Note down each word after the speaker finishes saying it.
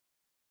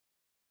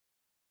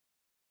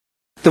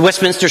The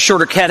Westminster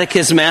Shorter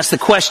Catechism asks the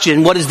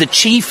question, what is the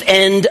chief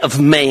end of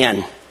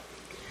man?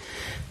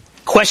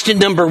 Question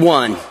number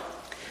 1.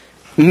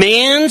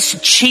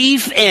 Man's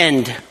chief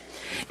end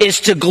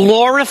is to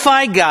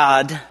glorify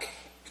God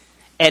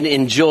and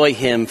enjoy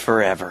Him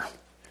forever.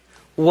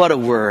 What a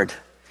word.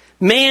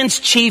 Man's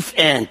chief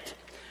end.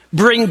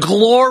 Bring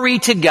glory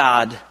to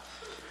God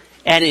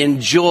and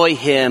enjoy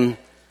Him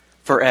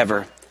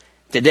forever.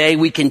 Today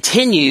we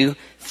continue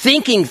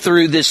thinking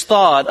through this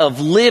thought of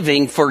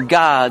living for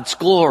God's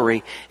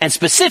glory, and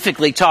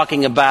specifically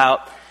talking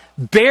about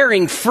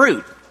bearing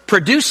fruit.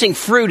 Producing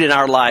fruit in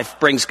our life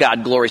brings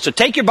God glory. So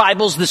take your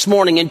Bibles this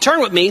morning and turn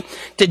with me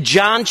to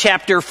John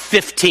chapter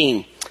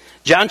 15.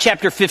 John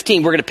chapter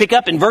 15. We're going to pick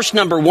up in verse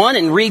number 1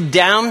 and read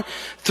down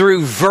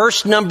through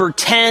verse number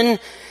 10.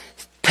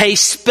 Pay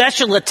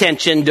special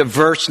attention to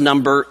verse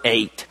number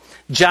 8.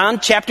 John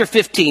chapter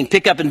 15,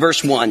 pick up in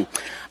verse 1.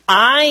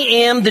 I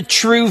am the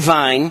true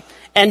vine,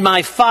 and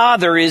my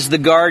Father is the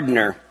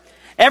gardener.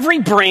 Every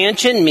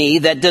branch in me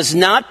that does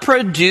not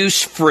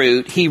produce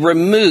fruit, He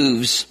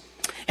removes.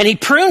 And He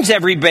prunes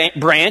every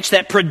branch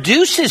that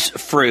produces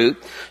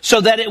fruit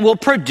so that it will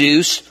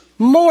produce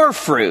more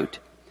fruit.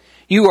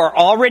 You are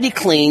already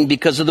clean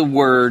because of the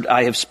word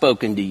I have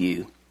spoken to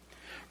you.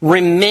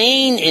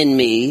 Remain in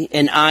me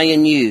and I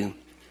in you.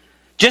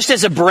 Just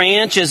as a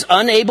branch is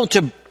unable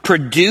to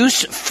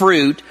produce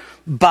fruit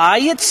by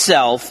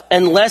itself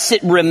unless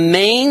it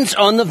remains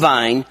on the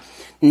vine,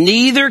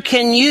 neither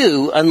can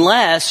you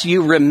unless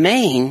you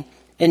remain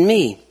in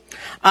me.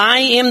 I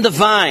am the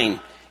vine.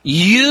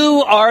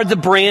 You are the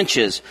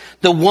branches.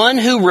 The one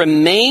who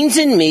remains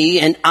in me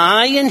and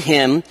I in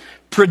him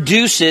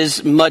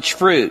produces much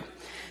fruit,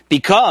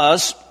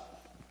 because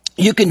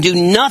you can do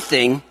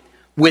nothing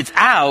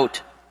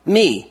without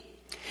me.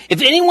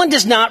 If anyone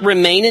does not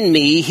remain in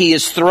me, he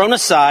is thrown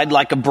aside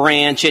like a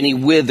branch and he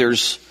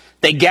withers.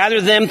 They gather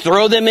them,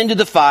 throw them into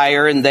the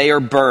fire, and they are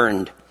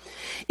burned.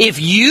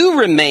 If you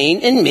remain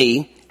in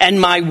me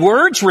and my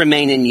words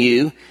remain in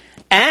you,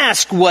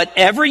 ask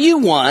whatever you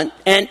want,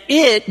 and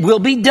it will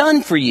be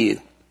done for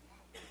you.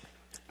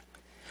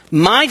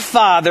 My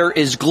Father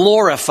is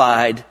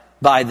glorified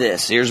by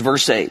this. Here's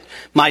verse 8.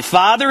 My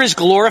Father is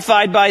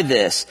glorified by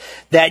this,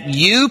 that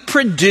you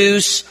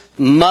produce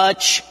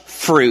much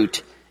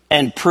fruit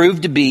and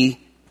prove to be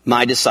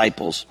my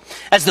disciples.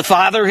 As the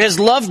Father has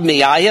loved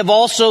me, I have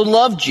also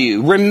loved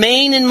you.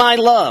 Remain in my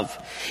love.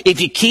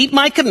 If you keep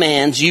my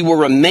commands, you will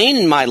remain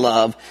in my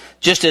love,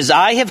 just as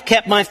I have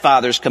kept my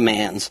Father's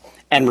commands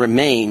and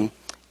remain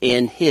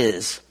in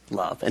His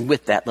love. And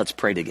with that, let's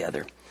pray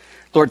together.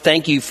 Lord,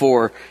 thank you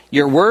for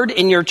your word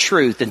and your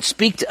truth, and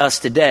speak to us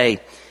today.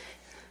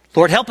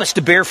 Lord, help us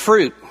to bear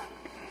fruit,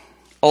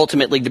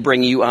 ultimately to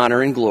bring you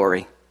honor and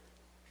glory.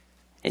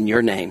 In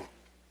your name,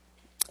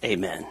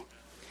 amen.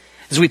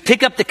 As we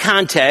pick up the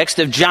context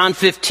of John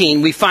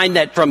 15, we find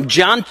that from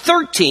John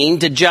 13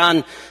 to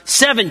John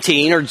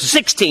 17, or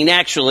 16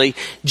 actually,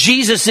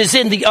 Jesus is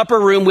in the upper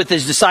room with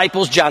his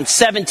disciples. John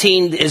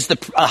 17 is the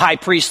high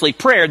priestly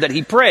prayer that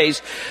he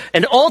prays,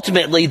 and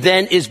ultimately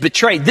then is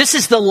betrayed. This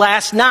is the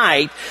last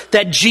night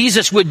that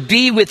Jesus would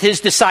be with his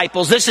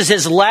disciples. This is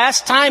his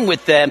last time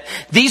with them.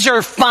 These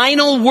are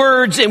final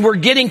words, and we're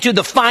getting to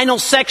the final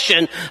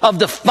section of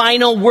the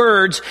final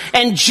words.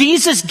 And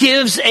Jesus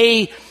gives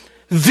a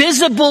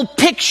visible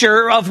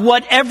picture of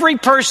what every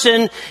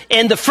person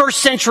in the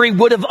first century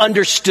would have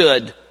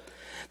understood.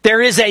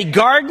 There is a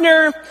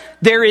gardener,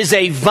 there is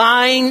a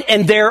vine,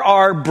 and there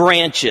are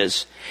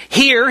branches.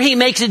 Here, he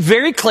makes it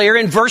very clear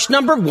in verse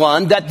number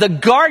 1 that the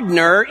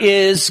gardener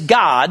is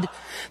God,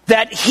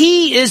 that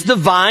he is the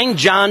vine,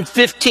 John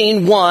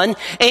 15:1,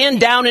 and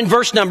down in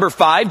verse number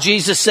 5,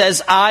 Jesus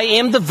says, I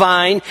am the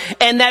vine,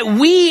 and that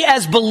we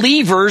as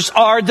believers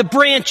are the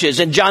branches.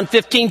 In John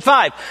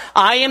 15:5,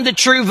 I am the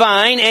true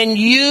vine, and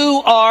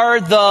you are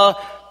the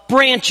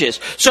branches.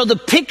 So the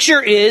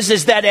picture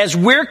is that as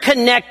we're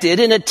connected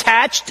and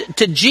attached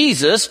to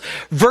Jesus,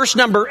 verse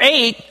number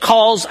 8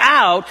 calls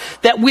out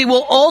that we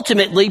will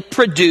ultimately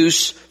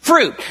produce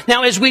fruit.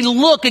 Now, as we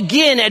look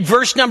again at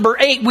verse number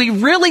 8, we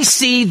really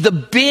see the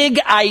big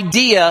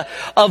idea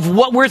of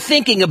what we're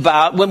thinking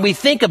about when we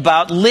think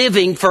about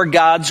living for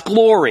God's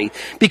glory.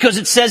 Because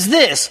it says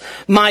this,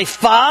 my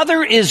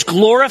Father is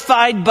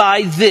glorified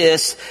by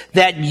this,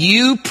 that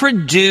you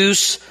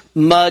produce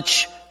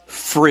much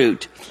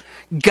fruit.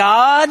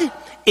 God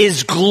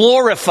is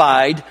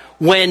glorified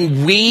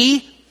when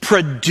we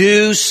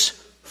produce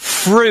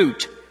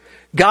fruit.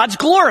 God's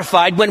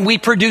glorified when we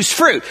produce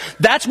fruit.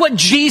 That's what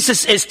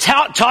Jesus is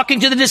talking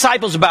to the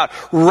disciples about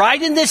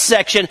right in this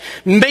section,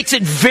 makes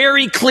it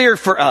very clear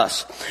for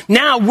us.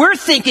 Now we're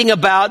thinking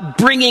about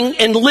bringing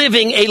and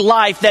living a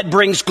life that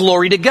brings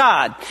glory to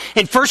God.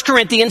 In 1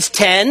 Corinthians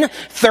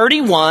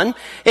 10:31,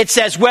 it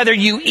says, whether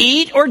you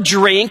eat or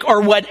drink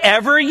or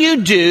whatever you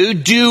do,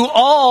 do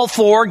all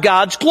for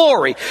God's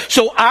glory.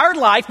 So our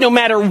life, no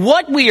matter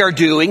what we are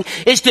doing,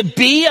 is to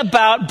be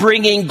about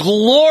bringing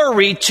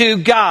glory to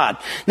God.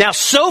 Now,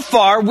 so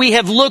far we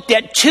have looked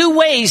at two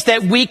ways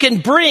that we can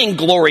bring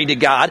glory to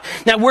God.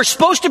 Now, we're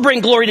supposed to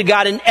bring glory to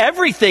God in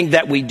everything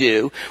that we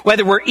do,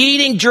 whether we're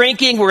eating,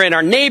 drinking, we're in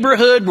our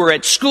neighborhood, we're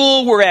at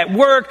school, we're at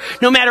work.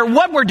 No matter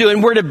what we're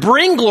doing, we're to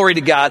bring glory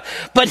to God.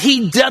 But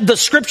the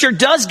Scripture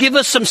does give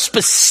us some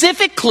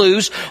specific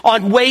clues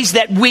on ways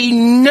that we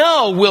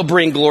know will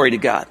bring glory to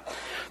God.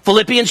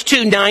 Philippians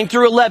 2, 9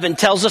 through 11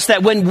 tells us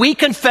that when we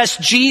confess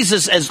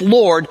Jesus as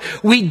Lord,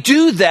 we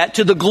do that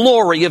to the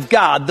glory of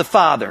God the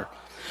Father.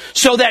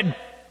 So that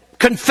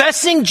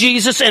confessing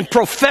Jesus and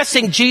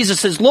professing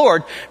Jesus as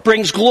Lord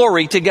brings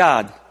glory to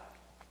God.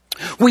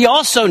 We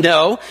also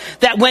know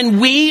that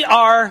when we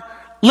are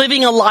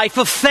living a life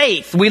of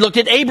faith, we looked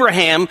at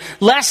Abraham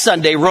last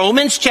Sunday,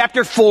 Romans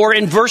chapter 4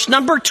 and verse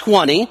number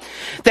 20,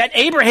 that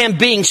Abraham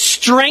being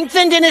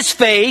strengthened in his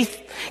faith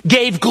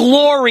gave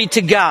glory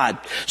to God,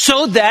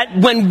 so that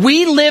when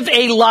we live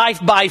a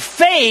life by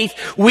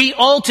faith, we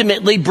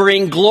ultimately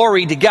bring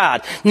glory to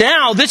God.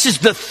 Now, this is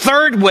the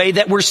third way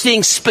that we're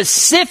seeing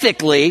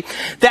specifically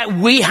that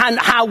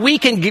how we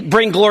can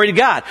bring glory to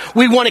God.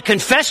 We want to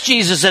confess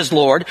Jesus as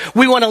Lord.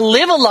 We want to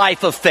live a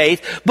life of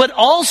faith, but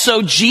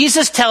also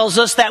Jesus tells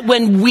us that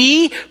when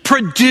we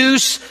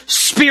produce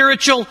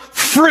spiritual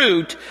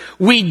fruit,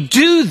 we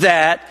do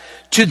that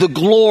to the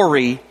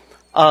glory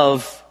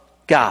of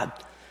God.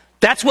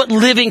 That's what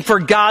living for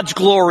God's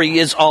glory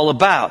is all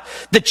about.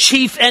 The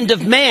chief end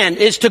of man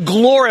is to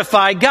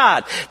glorify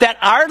God. That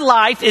our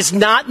life is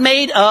not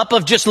made up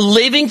of just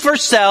living for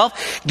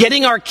self,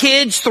 getting our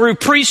kids through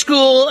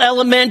preschool,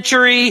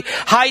 elementary,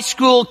 high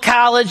school,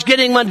 college,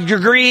 getting them a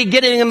degree,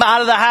 getting them out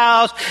of the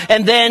house,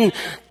 and then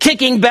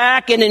kicking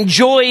back and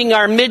enjoying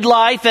our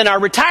midlife and our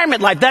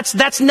retirement life.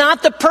 That's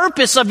not the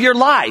purpose of your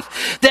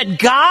life. That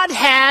God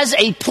has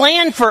a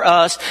plan for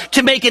us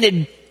to make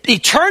an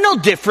eternal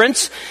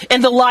difference in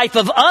the life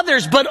of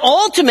others, but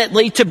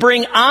ultimately to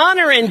bring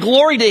honor and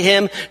glory to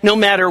Him no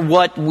matter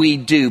what we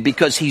do,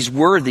 because He's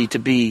worthy to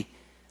be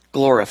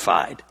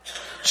glorified.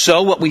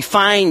 So what we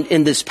find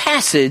in this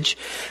passage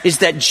is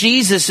that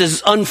Jesus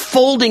is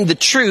unfolding the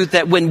truth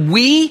that when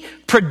we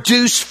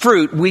produce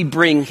fruit, we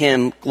bring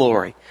Him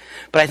glory.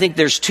 But I think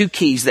there's two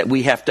keys that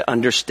we have to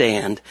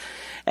understand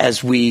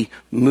as we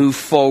move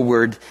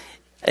forward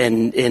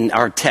in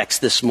our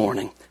text this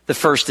morning. The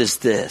first is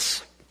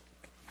this: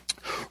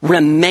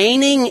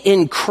 remaining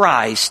in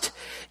Christ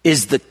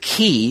is the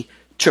key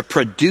to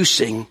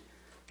producing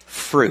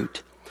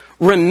fruit.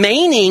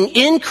 Remaining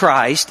in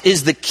Christ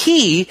is the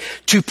key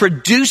to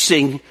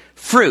producing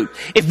fruit.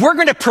 If we're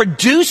going to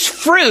produce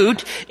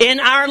fruit in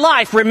our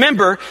life,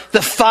 remember,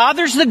 the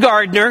Father's the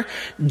gardener,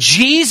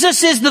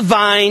 Jesus is the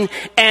vine,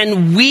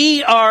 and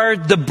we are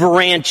the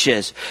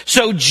branches.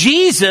 So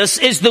Jesus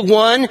is the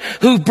one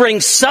who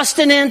brings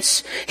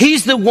sustenance.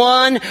 He's the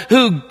one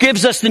who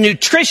gives us the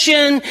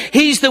nutrition.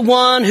 He's the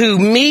one who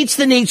meets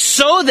the needs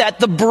so that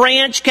the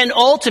branch can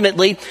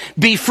ultimately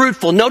be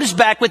fruitful. Notice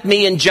back with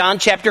me in John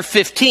chapter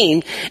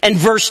 15 and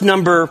verse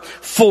number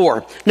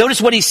 4.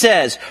 Notice what he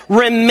says: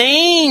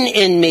 remain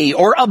in me,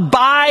 or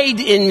abide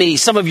in me.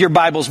 Some of your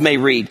Bibles may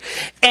read.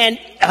 And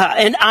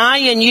I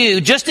in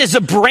you, just as a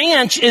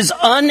branch is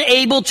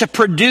unable to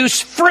produce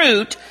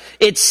fruit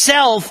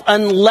itself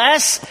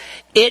unless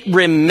it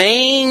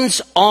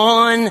remains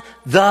on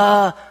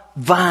the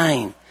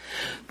vine.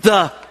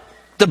 The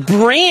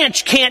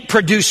branch can't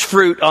produce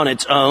fruit on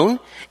its own.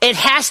 It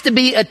has to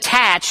be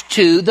attached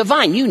to the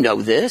vine. You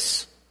know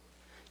this.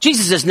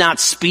 Jesus is not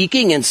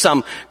speaking in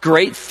some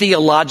great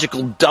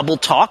theological double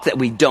talk that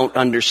we don't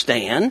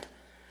understand.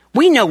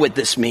 We know what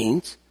this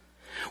means.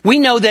 We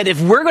know that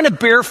if we're going to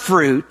bear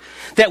fruit,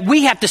 that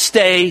we have to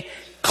stay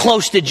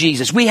close to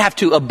Jesus. We have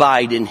to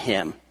abide in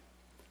Him.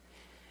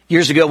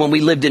 Years ago when we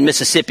lived in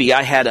Mississippi,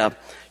 I had a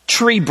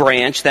tree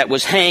branch that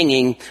was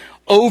hanging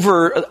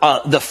over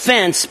the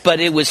fence, but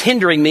it was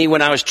hindering me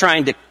when I was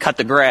trying to cut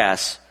the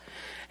grass.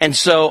 And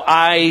so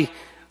I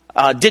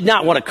did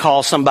not want to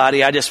call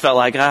somebody. I just felt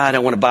like, I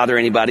don't want to bother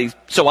anybody.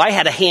 So I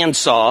had a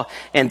handsaw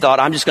and thought,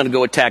 I'm just going to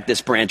go attack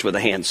this branch with a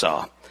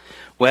handsaw.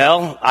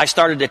 Well, I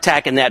started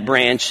attacking that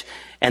branch,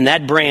 and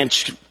that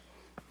branch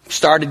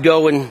started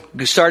going,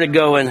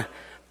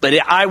 but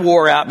I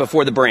wore out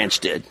before the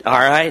branch did. All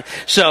right.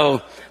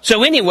 So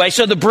anyway,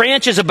 the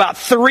branch is about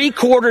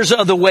 3/4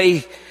 of the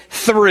way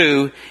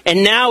through,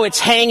 and now it's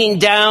hanging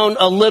down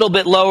a little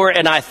bit lower.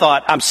 And I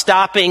thought, I'm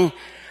stopping.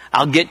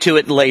 I'll get to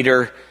it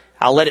later.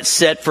 I'll let it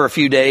sit for a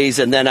few days,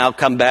 and then I'll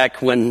come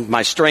back when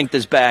my strength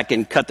is back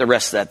and cut the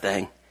rest of that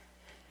thing.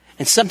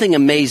 And something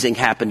amazing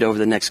happened over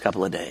the next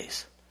couple of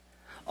days.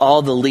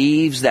 All the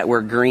leaves that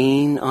were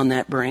green on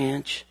that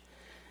branch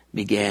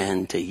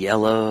began to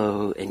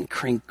yellow and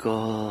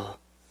crinkle.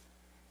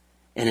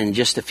 And in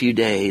just a few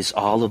days,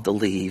 all of the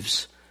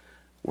leaves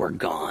were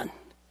gone.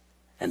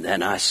 And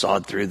then I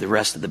sawed through the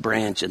rest of the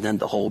branch, and then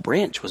the whole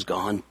branch was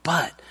gone.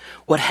 But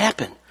what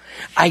happened?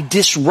 I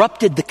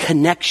disrupted the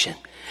connection.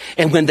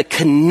 And when the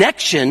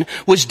connection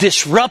was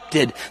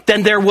disrupted,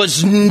 then there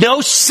was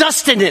no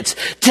sustenance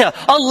to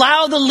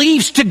allow the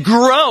leaves to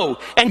grow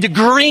and to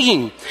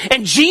green.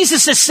 And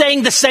Jesus is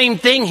saying the same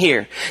thing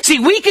here. See,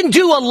 we can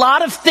do a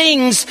lot of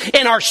things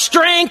in our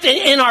strength and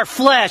in our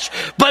flesh,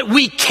 but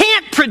we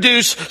can't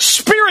produce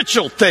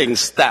spiritual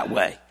things that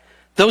way.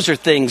 Those are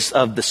things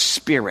of the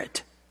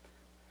Spirit.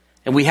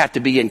 And we have to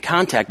be in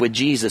contact with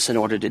Jesus in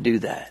order to do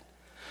that.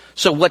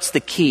 So what's the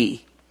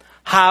key?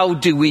 How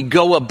do we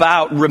go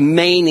about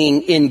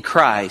remaining in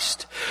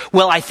Christ?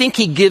 Well, I think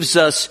he gives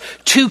us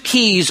two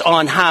keys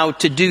on how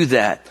to do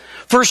that.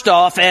 First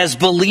off, as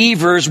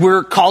believers,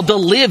 we're called to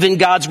live in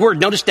God's Word.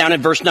 Notice down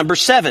in verse number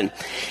 7.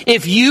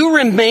 If you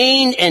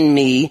remain in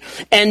me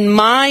and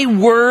my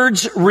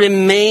words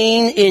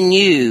remain in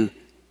you,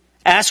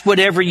 ask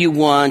whatever you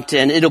want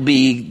and it'll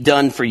be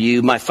done for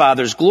you. My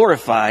Father's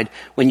glorified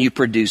when you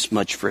produce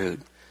much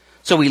fruit.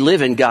 So we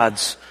live in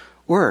God's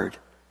Word.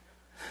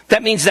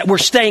 That means that we're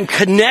staying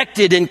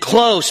connected and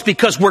close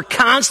because we're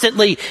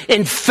constantly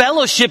in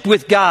fellowship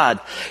with God.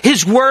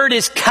 His Word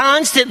is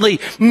constantly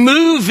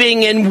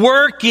moving and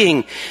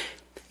working.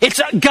 It's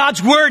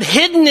God's Word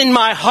hidden in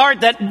my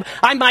heart that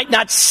I might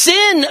not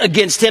sin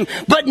against Him,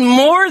 but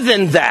more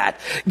than that,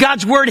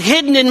 God's Word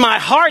hidden in my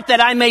heart that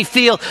I may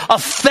feel a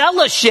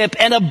fellowship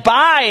and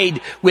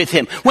abide with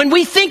Him. When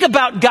we think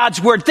about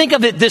God's Word, think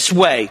of it this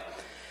way.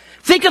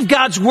 Think of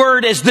God's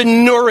Word as the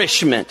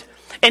nourishment.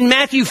 In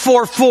Matthew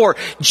 4:4,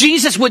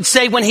 Jesus would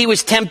say when he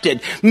was tempted,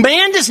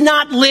 man does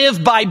not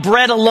live by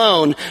bread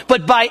alone,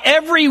 but by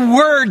every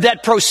word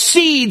that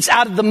proceeds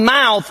out of the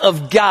mouth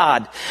of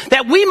God.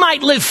 That we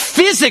might live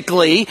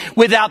physically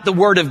without the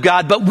Word of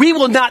God, but we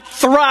will not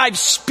thrive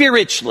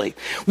spiritually.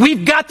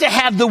 We've got to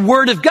have the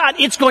Word of God.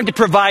 It's going to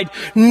provide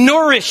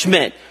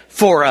nourishment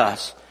for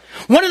us.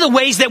 One of the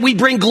ways that we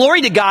bring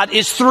glory to God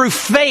is through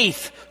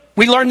faith.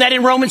 We learned that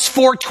in Romans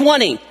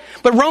 4:20.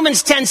 But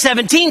Romans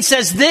 10:17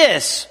 says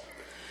this,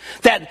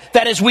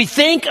 that as we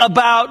think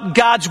about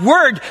God's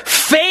Word,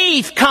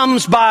 faith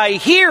comes by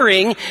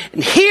hearing,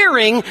 and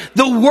hearing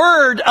the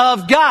Word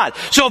of God.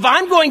 So if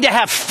I'm going to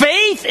have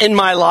faith in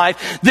my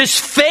life, this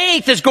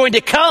faith is going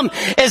to come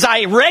as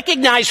I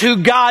recognize who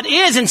God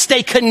is and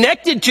stay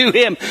connected to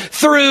Him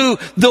through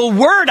the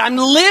Word. I'm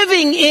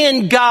living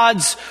in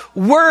God's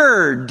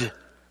Word.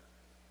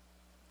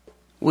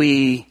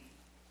 We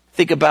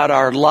think about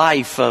our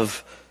life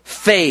of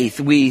faith.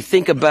 We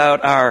think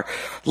about our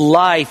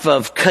life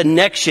of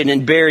connection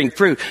and bearing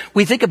fruit.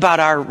 We think about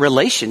our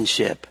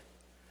relationship.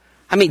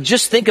 I mean,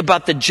 just think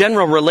about the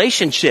general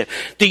relationship.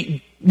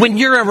 When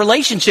you're in a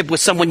relationship with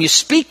someone, you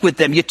speak with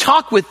them, you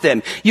talk with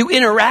them, you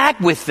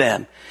interact with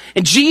them.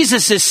 And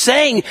Jesus is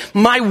saying,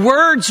 my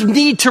words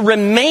need to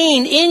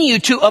remain in you,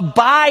 to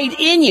abide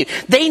in you.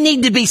 They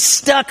need to be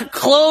stuck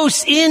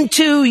close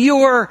into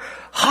your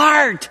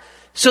heart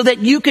so that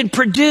you can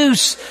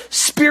produce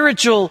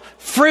spiritual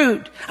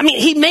fruit. I mean,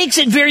 he makes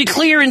it very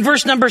clear in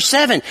verse number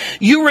 7.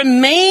 You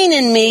remain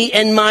in me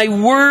and my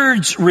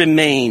words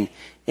remain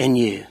in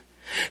you.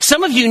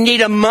 Some of you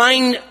need a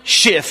mind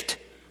shift.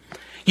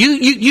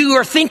 You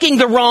are thinking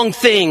the wrong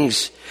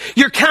things.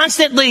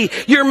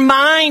 Your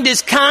mind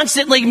is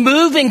constantly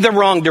moving the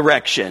wrong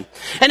direction.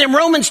 And in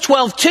Romans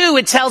 12:2,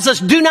 it tells us,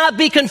 do not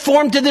be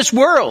conformed to this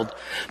world,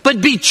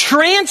 but be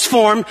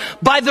transformed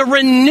by the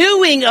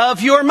renewing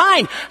of your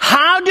mind.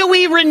 How do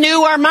we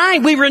renew our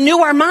mind? We renew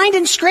our mind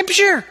in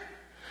Scripture.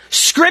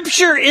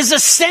 Scripture is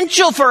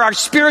essential for our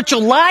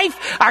spiritual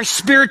life, our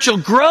spiritual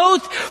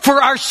growth,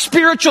 for our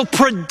spiritual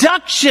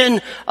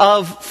production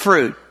of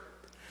fruit.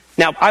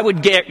 Now, I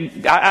would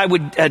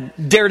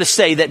dare to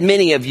say that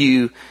many of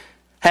you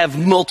have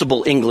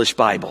multiple English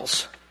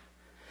Bibles.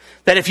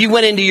 That if you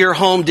went into your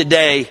home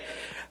today,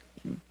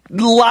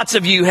 lots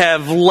of you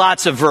have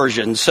lots of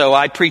versions. So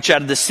I preach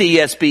out of the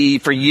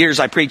CSB. For years,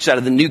 I preached out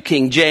of the New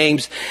King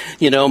James.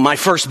 You know, my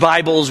first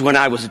Bibles when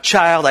I was a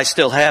child, I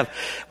still have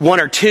one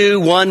or two.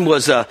 One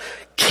was a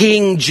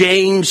King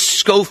James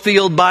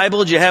Schofield Bible.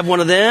 Did you have one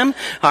of them?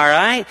 All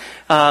right.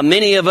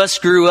 Many of us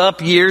grew up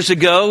years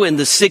ago in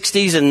the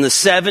 60s and the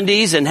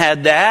 70s and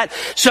had that.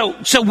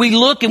 So we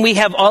look and we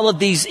have all of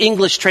these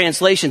English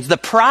translations. The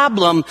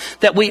problem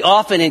that we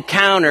often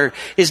encounter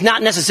is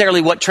not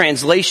necessarily what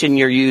translation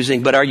you're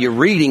using, but are you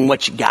reading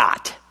what you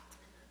got?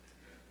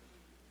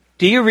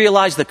 Do you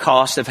realize the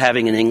cost of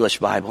having an English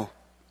Bible?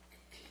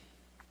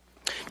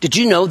 Did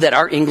you know that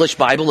our English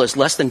Bible is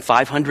less than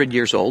 500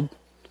 years old?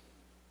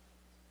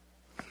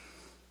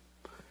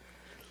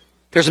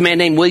 There's a man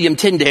named William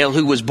Tyndale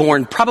who was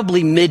born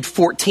probably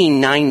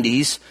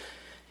mid-1490s.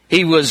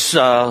 He was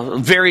a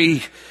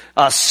very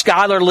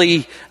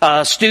scholarly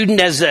student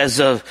as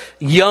a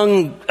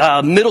young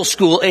middle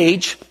school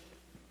age.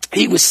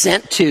 He was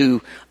sent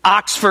to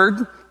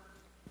Oxford,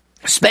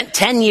 spent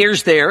 10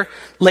 years there,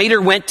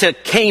 later went to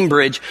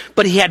Cambridge,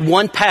 but he had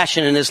one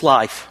passion in his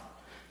life.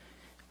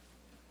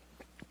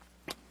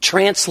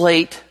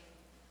 Translate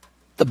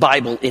the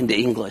Bible into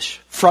English,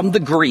 from the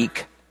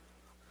Greek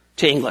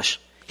to English.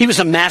 He was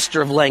a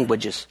master of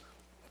languages.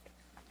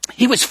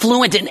 He was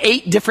fluent in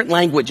 8 different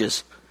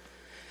languages.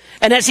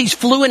 And as he's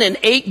fluent in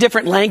 8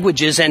 different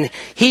languages, and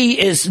he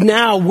is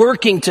now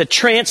working to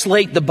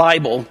translate the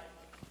Bible,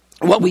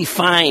 what we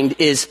find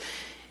is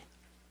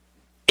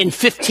in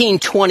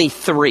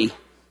 1523,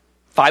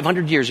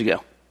 500 years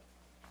ago,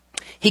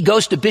 he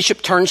goes to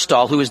Bishop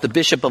Turnstall, who is the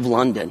Bishop of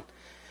London,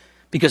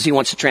 because he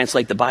wants to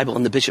translate the Bible,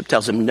 and the bishop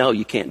tells him, no,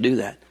 you can't do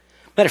that.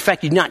 Matter of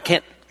fact, you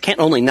can't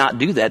only not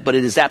do that, but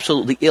it is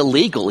absolutely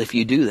illegal if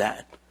you do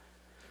that.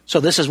 So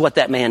this is what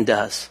that man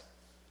does.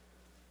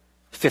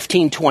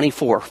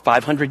 1524,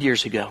 500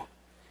 years ago,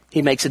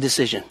 he makes a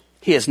decision.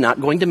 He is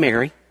not going to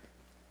marry.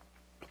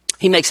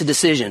 He makes a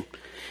decision.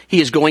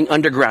 He is going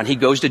underground. He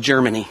goes to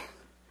Germany.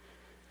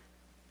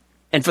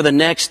 And for the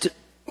next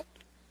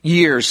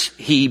years,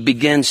 he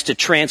begins to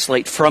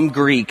translate from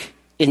Greek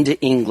into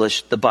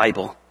English the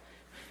Bible.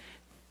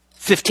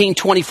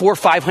 1524,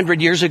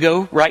 500 years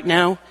ago, right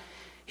now,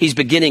 he's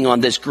beginning on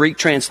this Greek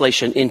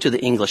translation into the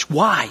English.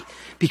 Why?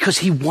 Because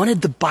he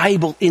wanted the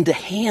Bible in the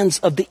hands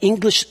of the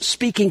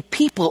English-speaking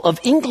people of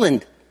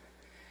England.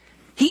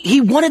 He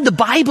wanted the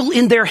Bible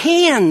in their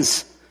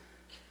hands.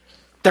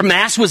 Their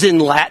Mass was in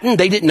Latin.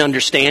 They didn't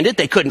understand it.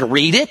 They couldn't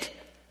read it.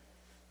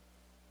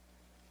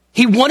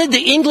 He wanted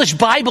the English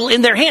Bible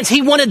in their hands.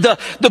 He wanted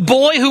the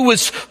boy who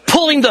was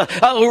riding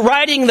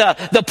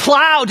the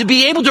plow to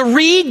be able to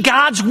read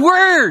God's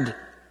Word.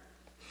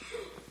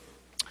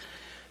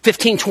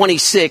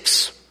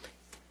 1526,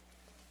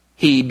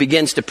 he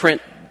begins to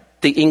print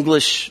the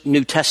English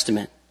New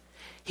Testament.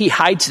 He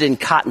hides it in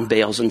cotton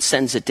bales and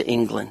sends it to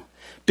England.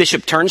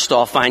 Bishop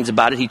Turnstall finds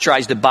about it. He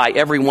tries to buy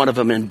every one of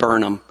them and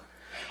burn them.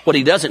 What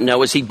he doesn't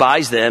know is he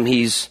buys them.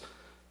 He's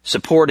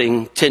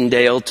supporting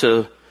Tyndale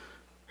to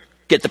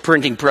get the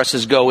printing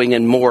presses going,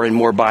 and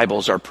more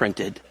Bibles are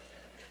printed.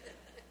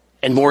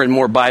 And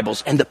more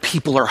Bibles. And the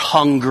people are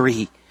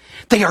hungry.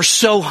 They are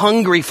so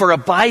hungry for a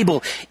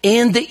Bible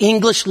in the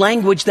English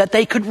language that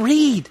they could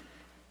read.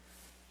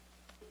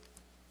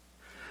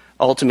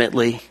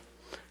 Ultimately,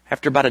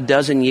 after about a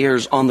dozen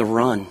years on the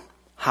run,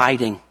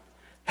 hiding,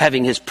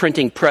 having his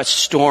printing press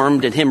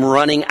stormed and him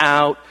running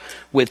out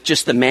with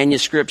just the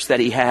manuscripts that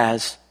he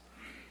has,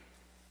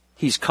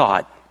 he's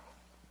caught.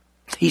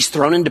 He's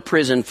thrown into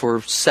prison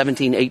for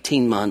 17,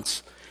 18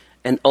 months,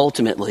 and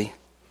ultimately,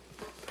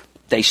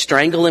 they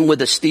strangle him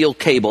with a steel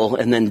cable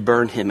and then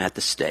burn him at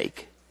the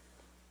stake.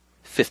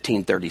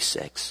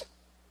 1536.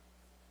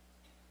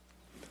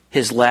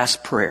 His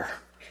last prayer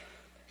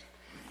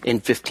in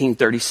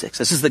 1536.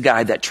 This is the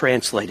guy that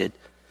translated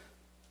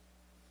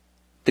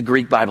the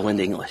Greek Bible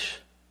into English.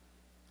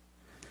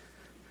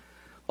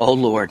 Oh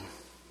Lord,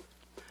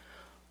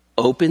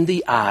 open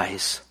the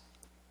eyes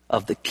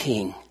of the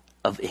King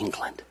of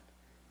England.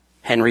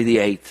 Henry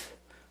VIII,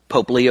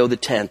 Pope Leo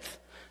X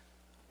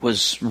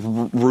was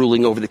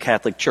ruling over the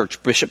Catholic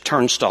Church. Bishop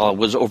Turnstall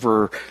was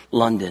over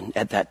London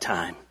at that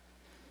time.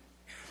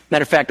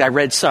 Matter of fact, I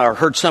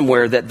heard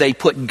somewhere that they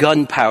put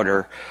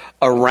gunpowder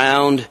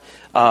around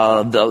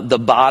the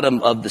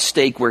bottom of the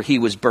stake where he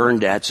was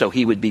burned at so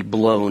he would be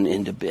blown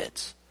into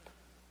bits.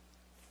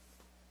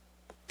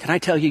 Can I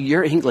tell you,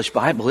 your English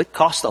Bible, it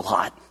cost a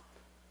lot.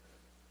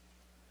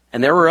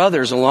 And there were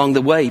others along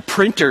the way,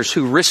 printers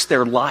who risked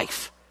their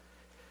life.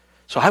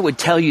 So I would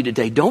tell you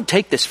today, don't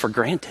take this for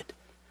granted.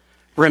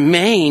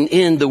 Remain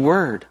in the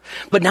Word.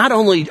 But not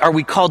only are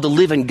we called to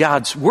live in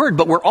God's Word,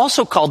 but we're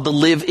also called to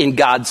live in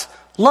God's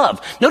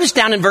love. Notice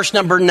down in verse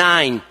number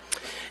 9.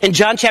 In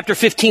John chapter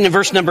 15 and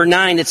verse number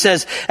 9, it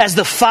says, as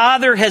the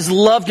Father has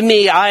loved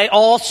me, I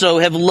also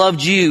have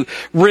loved you.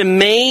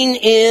 Remain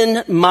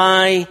in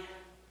my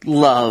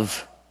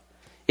love.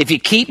 If you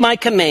keep my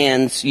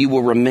commands, you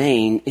will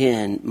remain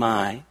in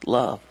my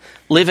love.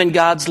 Live in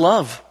God's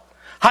love.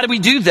 How do we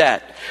do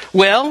that?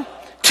 Well,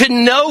 to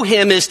know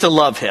Him is to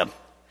love Him.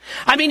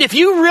 I mean, if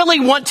you really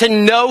want to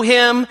know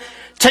Him,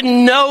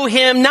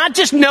 not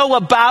just know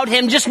about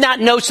Him, just not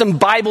know some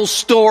Bible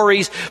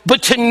stories,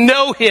 but to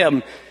know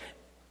Him.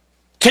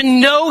 To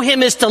know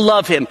Him is to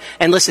love Him.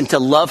 And listen, to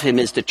love Him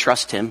is to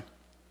trust Him.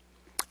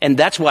 And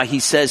that's why He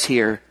says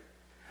here,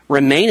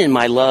 remain in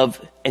my love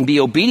and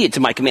be obedient to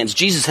my commands.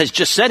 Jesus has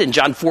just said in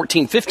John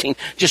 14:15,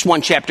 just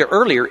one chapter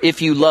earlier,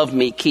 if you love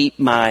me, keep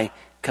my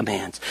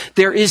commands.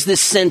 There is this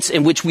sense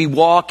in which we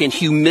walk in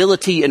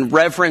humility and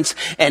reverence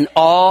and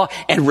awe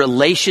and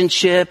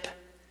relationship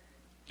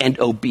and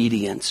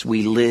obedience.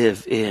 We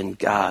live in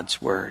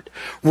God's Word.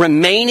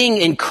 Remaining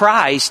in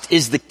Christ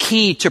is the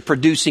key to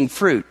producing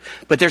fruit.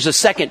 But there's a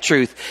second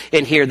truth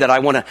in here that I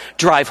want to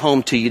drive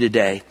home to you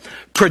today.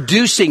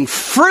 Producing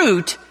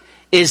fruit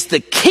is the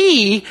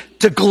key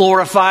to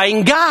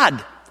glorifying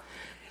God.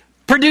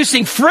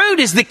 Producing fruit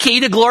is the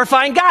key to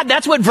glorifying God.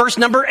 That's what verse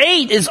number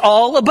 8 is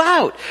all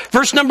about.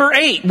 Verse number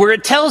 8, where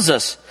it tells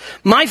us,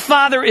 my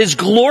Father is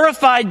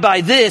glorified by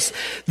this,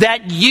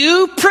 that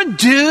you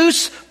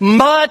produce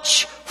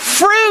much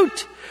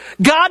fruit.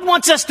 God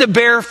wants us to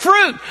bear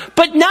fruit,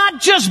 but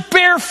not just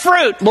bear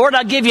fruit. Lord,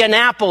 I'll give you an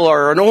apple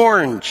or an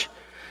orange.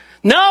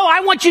 No,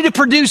 I want you to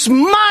produce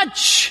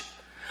much.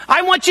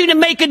 I want you to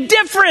make a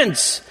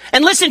difference.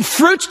 And listen,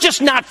 fruit's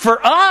just not for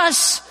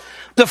us.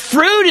 The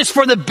fruit is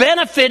for the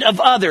benefit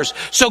of others.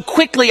 So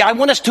quickly, I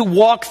want us to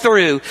walk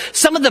through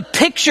some of the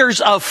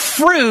pictures of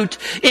fruit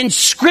in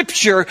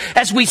Scripture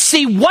as we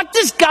see what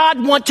does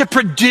God want to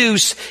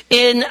produce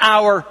in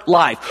our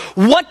life?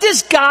 What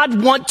does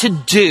God want to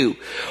do?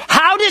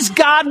 How does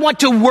God want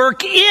to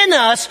work in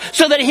us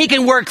so that He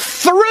can work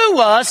through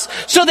us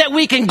so that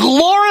we can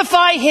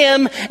glorify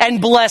Him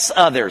and bless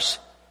others?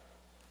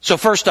 So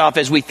first off,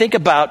 as we think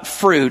about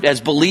fruit,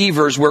 as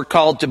believers, we're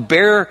called to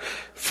bear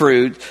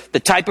fruit. The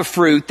type of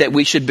fruit that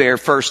we should bear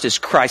first is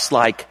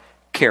Christ-like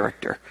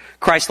character.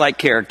 Christ-like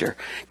character.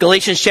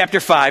 Galatians chapter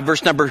 5,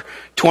 verse number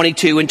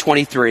 22 and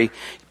 23.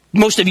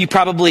 Most of you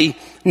probably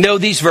know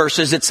these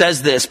verses. It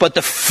says this, but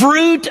the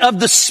fruit of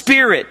the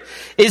Spirit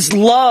is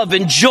love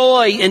and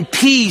joy and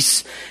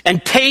peace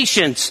and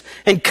patience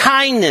and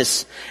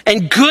kindness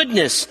and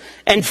goodness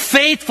and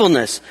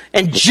faithfulness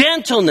and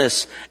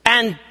gentleness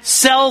and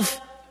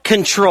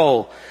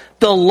self-control.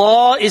 The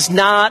law is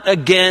not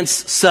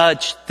against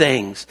such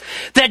things.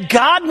 That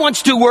God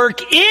wants to work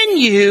in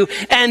you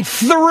and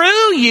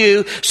through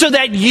you so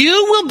that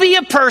you will be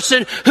a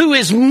person who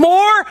is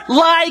more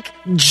like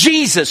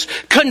Jesus,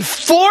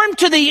 conformed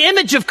to the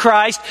image of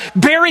Christ,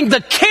 bearing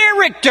the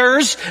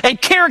characters and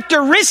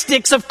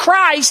characteristics of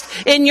Christ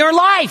in your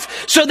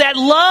life, so that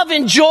love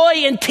and joy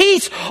and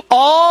peace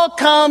all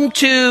come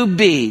to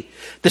be.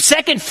 The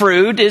second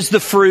fruit is the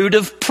fruit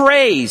of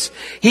praise.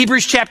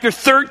 Hebrews chapter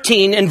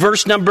 13 and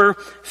verse number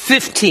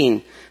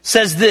 15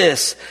 says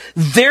this,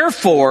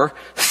 therefore,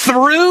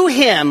 through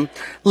Him,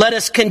 let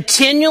us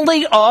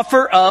continually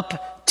offer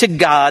up to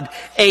God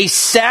a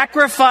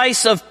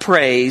sacrifice of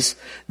praise,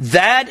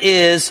 that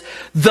is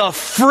the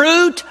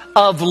fruit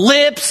of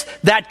lips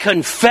that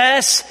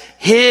confess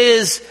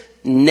His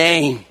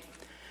name.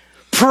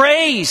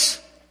 Praise.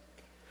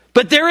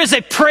 But there is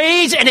a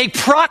praise and a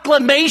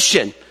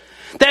proclamation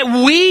that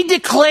we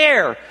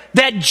declare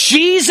that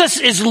Jesus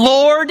is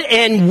Lord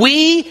and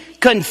we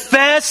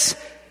confess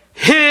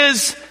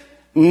His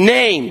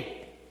name.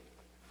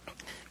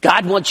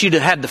 God wants you to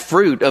have the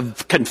fruit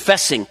of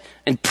confessing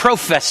and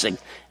professing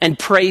and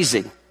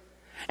praising.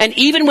 And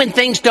even when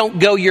things don't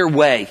go your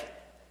way,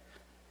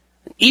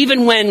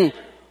 even when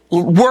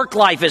work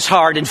life is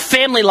hard and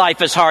family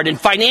life is hard and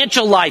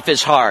financial life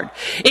is hard,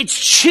 it's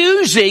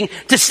choosing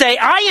to say,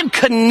 I am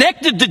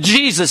connected to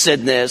Jesus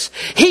in this.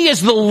 He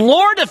is the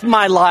Lord of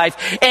my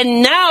life.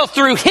 And now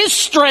through His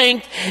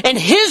strength and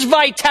His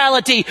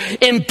vitality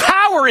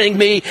empowering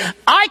me,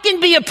 I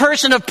can be a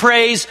person of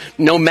praise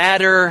no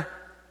matter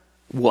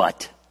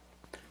what.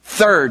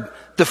 Third,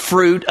 the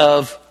fruit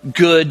of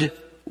good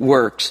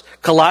works.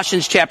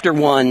 Colossians chapter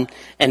 1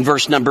 and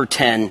verse number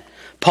 10.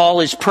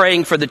 Paul is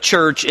praying for the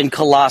church in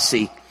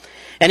Colossae.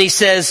 And he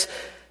says,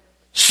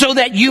 so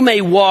that you may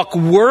walk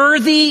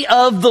worthy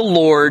of the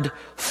Lord,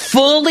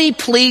 fully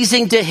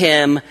pleasing to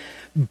Him,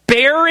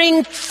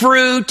 bearing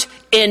fruit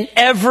in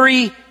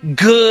every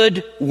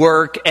good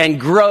work and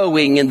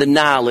growing in the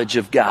knowledge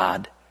of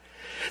God.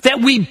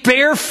 That we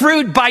bear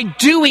fruit by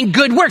doing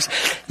good works.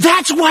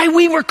 That's why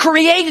we were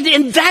created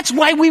and that's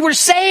why we were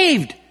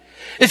saved.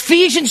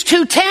 Ephesians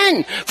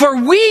 2:10, for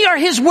we are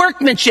His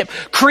workmanship,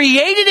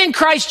 created in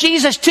Christ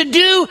Jesus to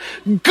do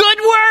good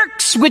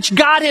works, which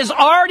God has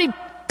already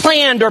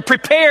planned or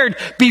prepared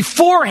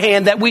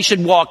beforehand that we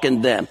should walk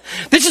in them.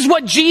 This is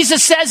what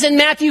Jesus says in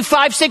Matthew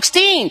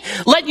 5:16.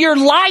 Let your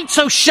light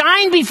so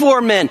shine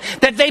before men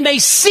that they may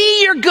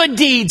see your good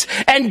deeds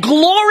and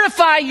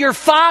glorify your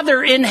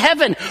Father in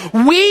heaven.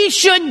 We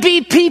should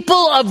be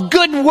people of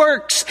good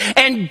works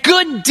and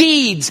good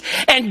deeds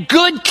and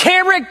good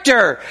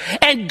character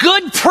and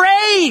good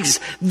praise.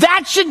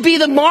 That should be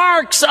the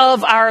marks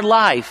of our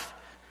life.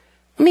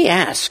 Let me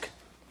ask,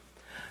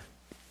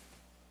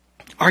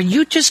 are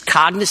you just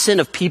cognizant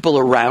of people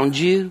around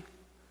you?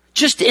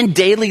 Just in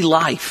daily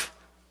life?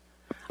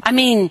 I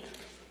mean,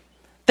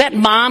 that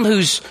mom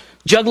who's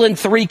juggling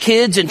 3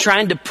 kids and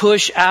trying to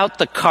push out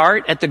the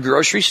cart at the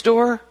grocery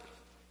store?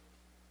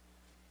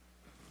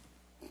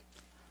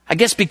 I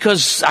guess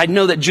because I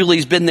know that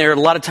Julie's been there a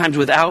lot of times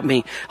without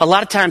me. A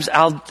lot of times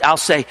I'll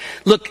say,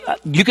 look,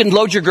 you can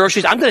load your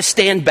groceries. I'm going to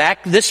stand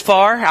back this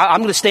far. I'm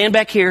going to stand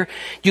back here.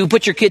 You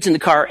put your kids in the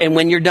car, and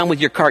when you're done with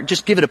your cart,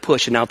 just give it a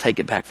push and I'll take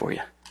it back for you.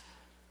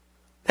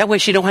 That way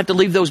she don't have to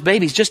leave those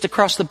babies just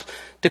across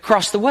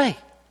the way.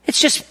 It's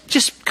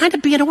just kind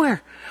of being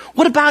aware.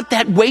 What about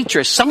that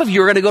waitress? Some of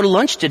you are going to go to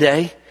lunch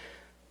today.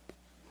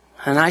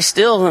 And I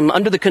still am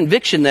under the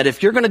conviction that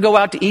if you're going to go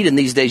out to eat in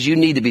these days, you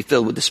need to be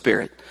filled with the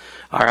Spirit.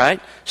 All right?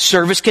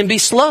 Service can be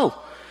slow.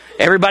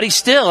 Everybody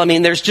still, I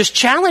mean, there's just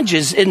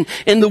challenges in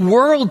the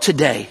world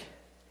today.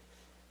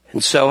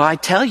 And so I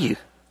tell you,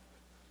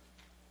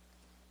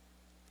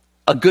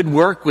 a good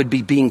work would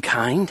be being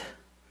kind.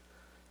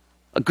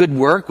 A good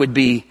work would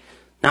be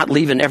not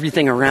leaving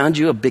everything around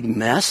you a big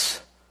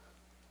mess.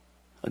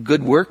 A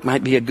good work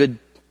might be a good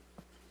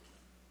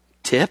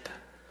tip,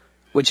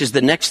 which is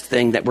the next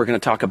thing that we're going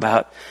to talk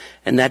about,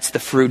 and that's the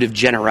fruit of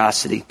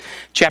generosity.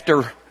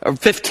 Chapter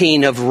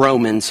 15 of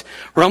Romans.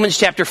 Romans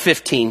chapter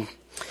 15.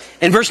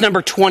 In verse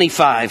number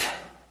 25,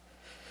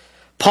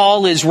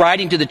 Paul is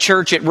writing to the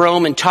church at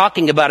Rome and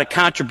talking about a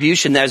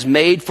contribution that is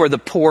made for the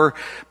poor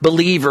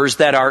believers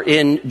that are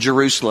in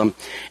Jerusalem.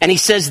 And he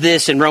says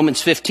this in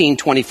Romans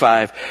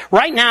 15:25.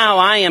 Right now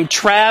I am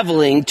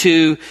traveling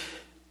to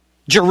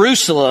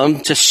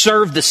Jerusalem to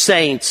serve the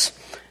saints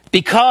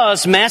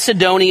because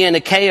Macedonia and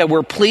Achaia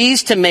were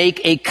pleased to make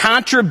a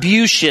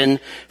contribution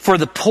for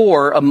the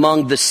poor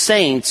among the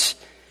saints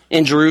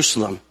in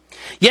Jerusalem.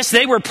 Yes,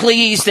 they were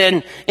pleased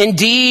and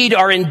indeed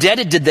are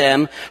indebted to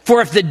them.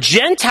 For if the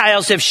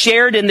Gentiles have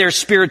shared in their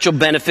spiritual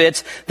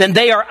benefits, then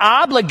they are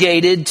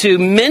obligated to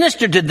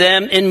minister to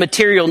them in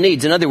material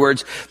needs. In other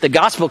words, the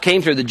gospel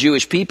came through the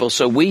Jewish people,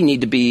 so we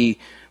need to be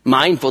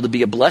mindful to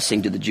be a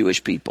blessing to the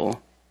Jewish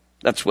people.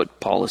 That's what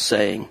Paul is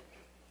saying.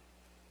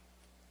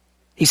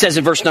 He says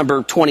in verse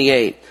number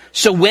 28,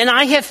 so when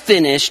I have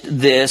finished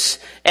this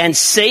and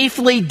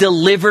safely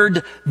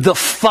delivered the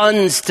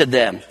funds to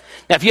them.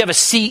 Now, if you have a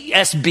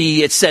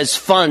CSB, it says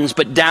funds,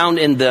 but down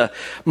in the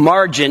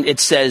margin, it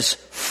says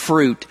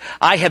fruit.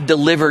 I have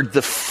delivered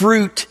the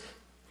fruit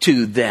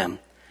to them.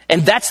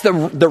 And that's the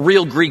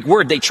real Greek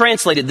word. They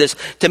translated this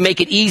to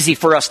make it easy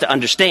for us to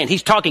understand.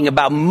 He's talking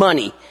about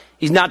money.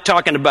 He's not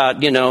talking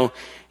about,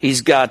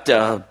 he's got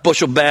a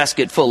bushel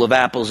basket full of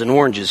apples and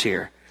oranges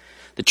here.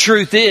 The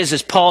truth is,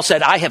 as Paul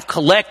said, I have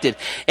collected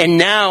and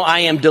now I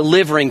am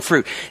delivering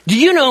fruit. Do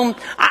you know,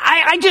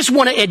 I just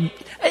want to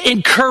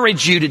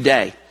encourage you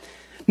today.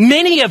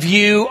 Many of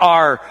you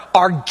are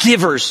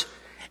givers,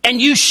 and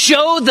you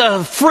show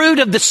the fruit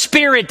of the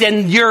Spirit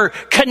and your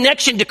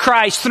connection to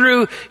Christ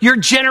through your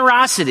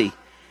generosity.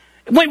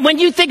 When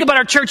you think about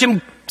our church,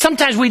 and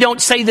sometimes we don't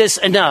say this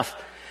enough,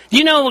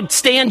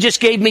 Stan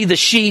just gave me the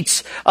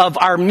sheets of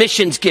our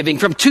missions giving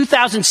from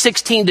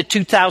 2016 to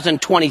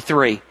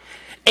 2023,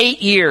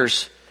 8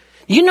 years.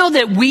 You know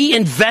that we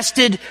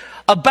invested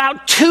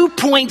about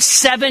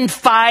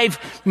 $2.75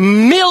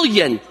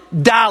 million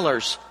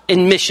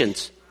in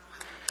missions.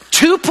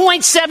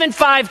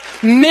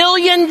 $2.75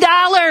 million.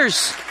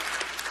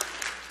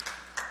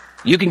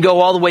 You can go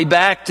all the way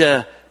back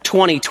to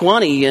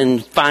 2020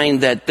 and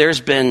find that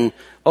there's been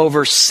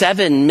over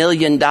 $7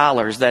 million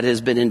that has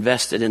been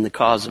invested in the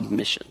cause of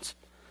missions.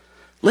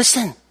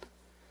 Listen,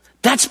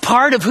 that's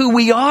part of who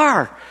we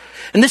are.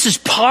 And this is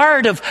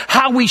part of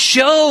how we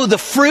show the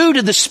fruit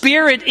of the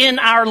Spirit in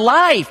our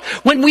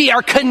life. When we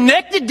are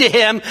connected to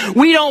Him,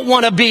 we don't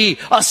want to be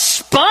a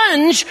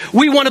sponge.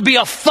 We want to be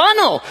a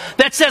funnel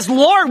that says,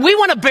 Lord, we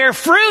want to bear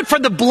fruit for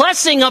the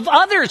blessing of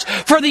others,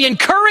 for the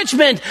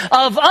encouragement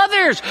of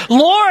others.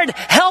 Lord,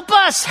 help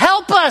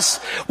us.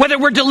 Whether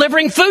we're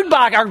delivering food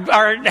box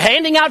or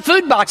handing out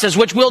food boxes,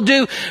 which we'll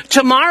do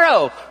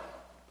tomorrow,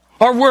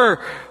 or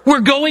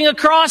we're going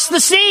across the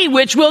sea,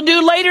 which we'll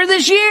do later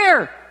this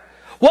year.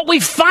 What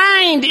we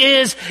find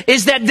is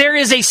that there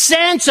is a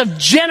sense of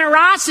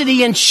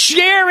generosity in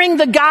sharing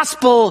the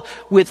gospel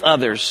with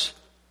others.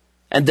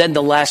 And then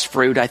the last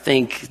fruit, I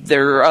think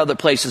there are other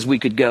places we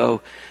could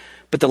go,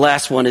 but the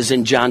last one is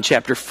in John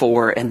chapter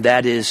 4, and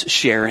that is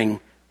sharing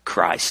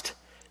Christ.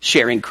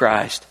 Sharing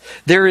Christ.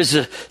 There is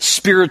a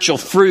spiritual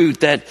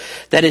fruit that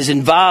is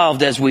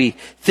involved as we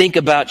think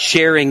about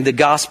sharing the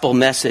gospel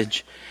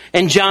message.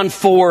 In John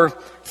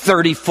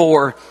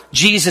 4:34,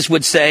 Jesus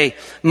would say,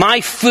 my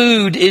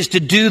food is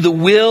to do the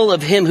will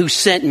of Him who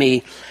sent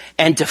me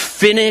and to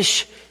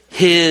finish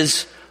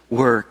His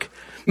work.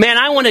 Man,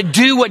 I want to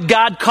do what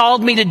God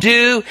called me to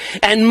do,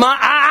 and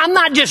I'm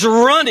not just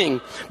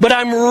running, but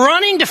I'm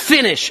running to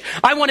finish.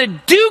 I want to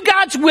do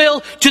God's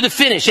will to the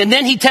finish. And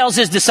then He tells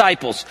His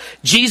disciples,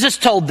 Jesus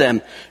told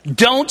them,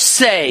 don't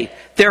say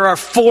there are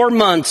 4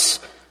 months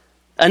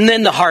and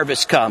then the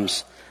harvest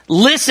comes.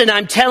 Listen,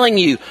 I'm telling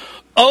you,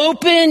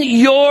 open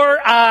your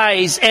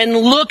eyes and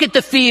look at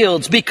the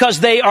fields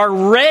because they are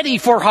ready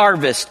for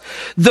harvest.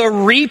 The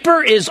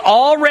reaper is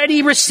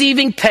already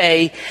receiving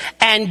pay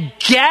and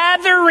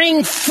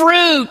gathering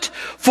fruit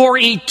for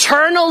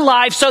eternal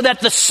life so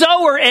that the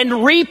sower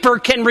and reaper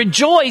can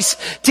rejoice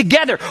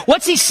together.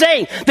 What's he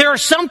saying? There are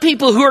some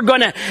people who are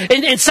going to,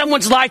 in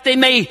someone's life, they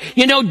may,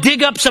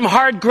 dig up some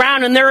hard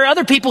ground, and there are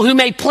other people who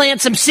may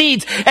plant some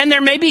seeds, and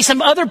there may be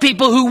some other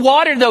people who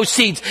water those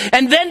seeds.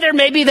 And then there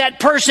may be that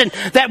person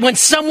that when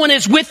someone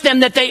is with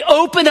them, that they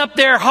open up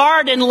their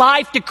heart and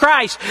life to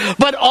Christ.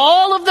 But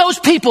all of those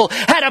people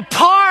had a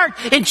part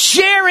in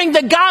sharing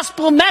the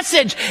gospel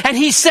message. And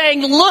He's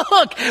saying,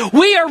 look,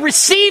 we are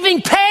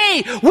receiving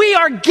pay. We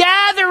are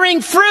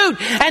gathering fruit.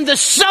 And the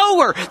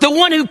sower, the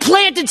one who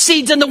planted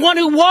seeds and the one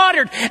who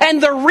watered,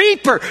 and the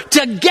reaper,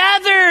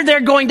 together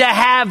they're going to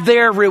have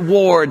their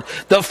reward.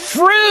 The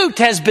fruit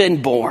has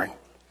been born.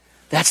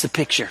 That's the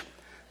picture.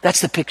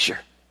 That's the picture.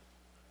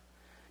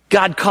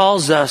 God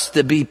calls us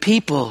to be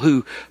people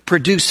who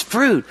produce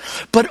fruit.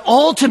 But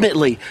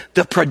ultimately,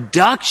 the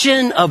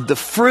production of the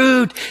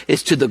fruit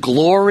is to the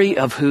glory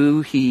of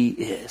who He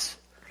is.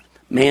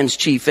 Man's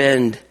chief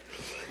end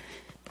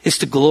is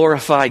to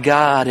glorify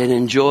God and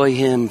enjoy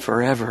Him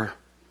forever.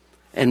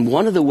 And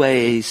one of the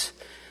ways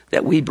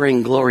that we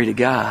bring glory to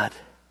God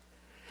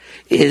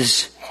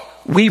is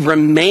we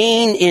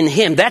remain in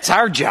Him. That's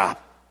our job.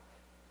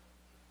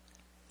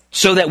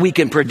 so that we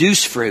can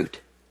produce fruit.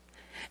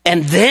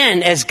 And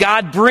then as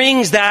God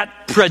brings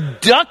that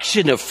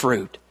production of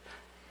fruit,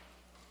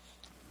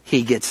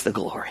 he gets the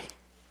glory.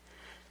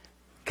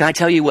 Can I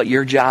tell you what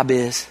your job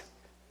is?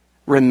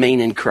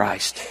 Remain in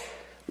Christ.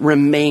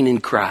 Remain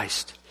in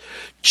Christ.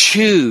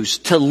 Choose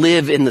to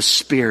live in the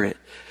Spirit.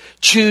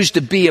 Choose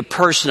to be a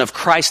person of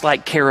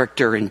Christ-like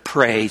character and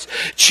praise.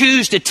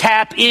 Choose to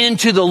tap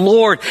into the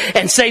Lord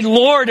and say,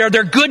 Lord, are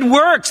there good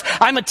works?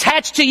 I'm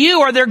attached to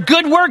you. Are there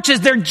good works?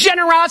 Is there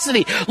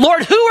generosity?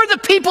 Lord, who are the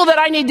people that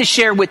I need to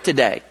share with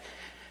today?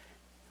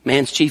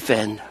 Man's chief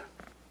end,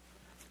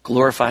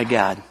 glorify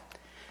God.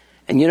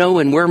 And you know,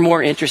 when we're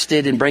more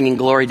interested in bringing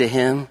glory to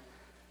him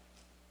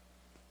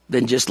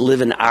than just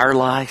living our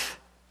life,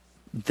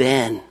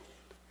 then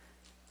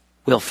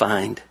we'll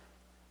find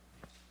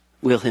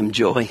we'll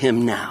enjoy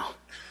him now,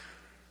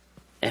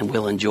 and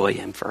we'll enjoy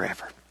him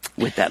forever.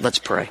 With that, let's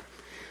pray.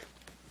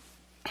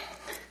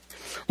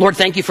 Lord,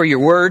 thank you for your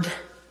word.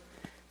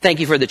 Thank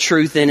you for the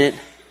truth in it.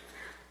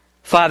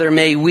 Father,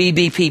 may we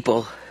be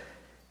people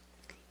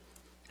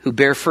who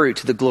bear fruit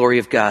to the glory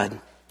of God.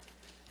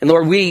 And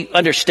Lord, we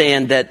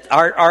understand that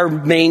our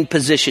main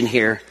position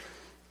here,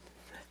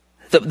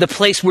 the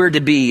place we're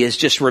to be, is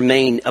just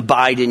remain,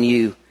 abide in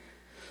you.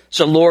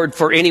 So Lord,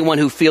 for anyone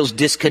who feels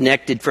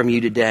disconnected from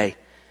you today,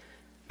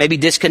 maybe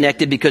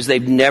disconnected because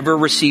they've never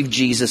received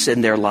Jesus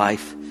in their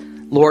life,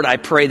 Lord, I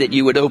pray that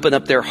you would open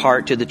up their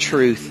heart to the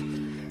truth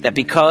that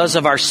because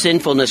of our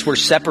sinfulness, we're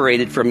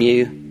separated from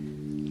you,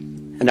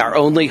 and our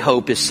only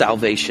hope is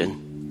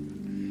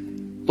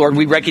salvation. Lord,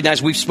 we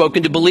recognize we've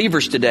spoken to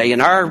believers today,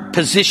 and our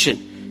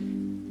position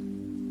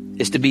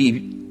is to be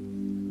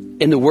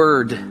in the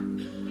Word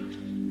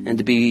and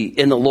to be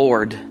in the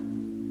Lord,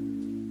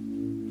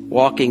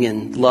 walking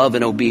in love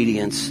and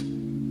obedience.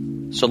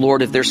 So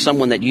Lord, if there's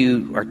someone that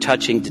you are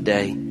touching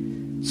today,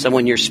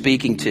 someone you're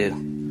speaking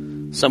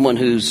to, someone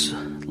who's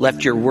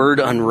left your word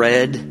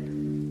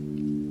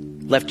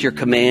unread, left your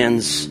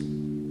commands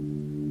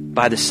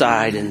by the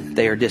side and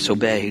they are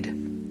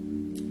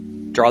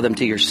disobeyed, draw them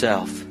to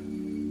yourself.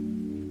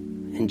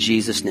 In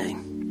Jesus'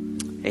 name.